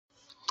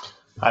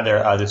Hi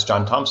there, this is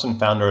John Thompson,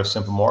 founder of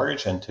Simple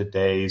Mortgage, and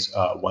today's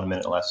 1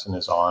 minute lesson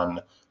is on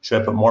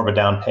should I put more of a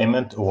down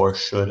payment or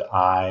should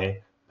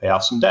I pay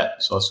off some debt?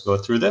 So let's go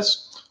through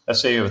this.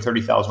 Let's say you have a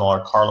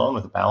 $30,000 car loan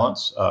with a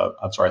balance,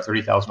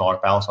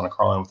 $30,000 balance on a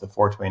car loan with a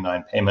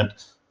 $429 payment.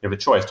 You have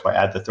a choice. Do I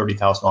add the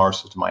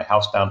 $30,000 to my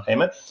house down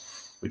payment,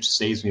 which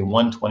saves me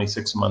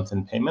 $126 a month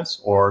in payments,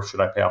 or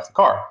should I pay off the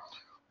car?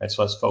 Right,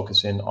 so let's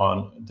focus in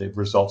on the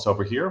results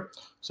over here.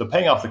 So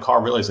paying off the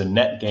car really is a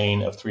net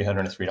gain of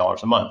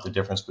 $303 a month, the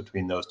difference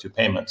between those two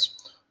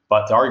payments.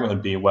 But the argument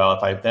would be, well,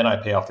 if I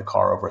pay off the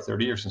car over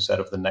 30 years instead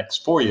of the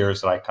next 4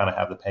 years that I kind of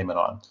have the payment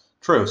on.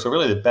 True. So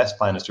really the best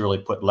plan is to really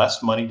put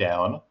less money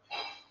down,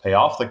 pay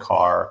off the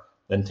car,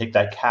 then take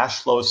that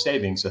cash flow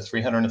savings, the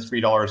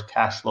 $303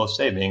 cash flow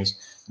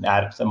savings, and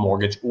add it to the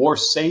mortgage or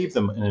save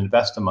them and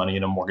invest the money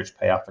in a mortgage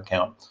payoff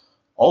account.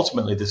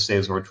 Ultimately, this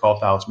saves over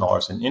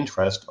 $12,000 in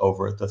interest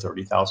over the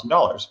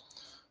 $30,000.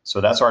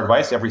 So that's our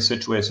advice. Every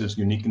situation is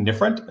unique and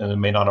different, and it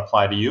may not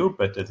apply to you,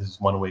 but this is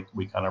one way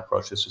we kind of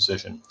approach this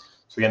decision.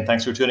 So again,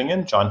 thanks for tuning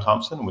in. John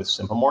Thompson with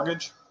Simple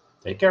Mortgage.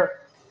 Take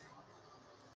care.